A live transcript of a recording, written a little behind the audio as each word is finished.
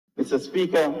Mr.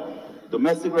 Speaker,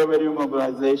 domestic revenue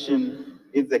mobilization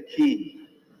is the key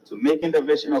to making the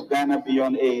vision of Ghana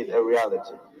Beyond Aid a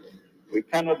reality. We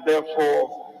cannot,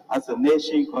 therefore, as a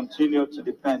nation, continue to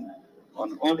depend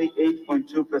on only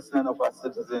 8.2% of our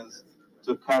citizens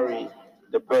to carry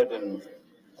the burden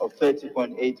of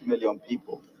 30.8 million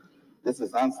people. This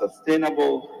is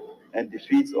unsustainable and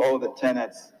defeats all the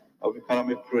tenets of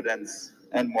economic prudence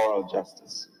and moral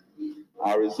justice.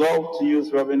 Our resolve to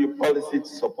use revenue policy to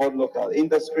support local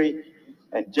industry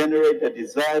and generate the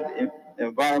desired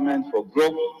environment for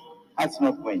growth has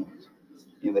not waned.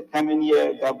 In the coming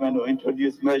year, government will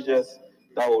introduce measures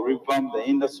that will revamp the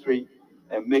industry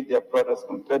and make their products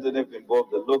competitive in both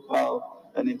the local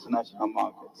and international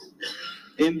markets.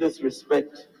 In this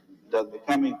respect, it has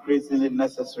become increasingly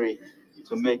necessary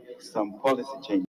to make some policy changes.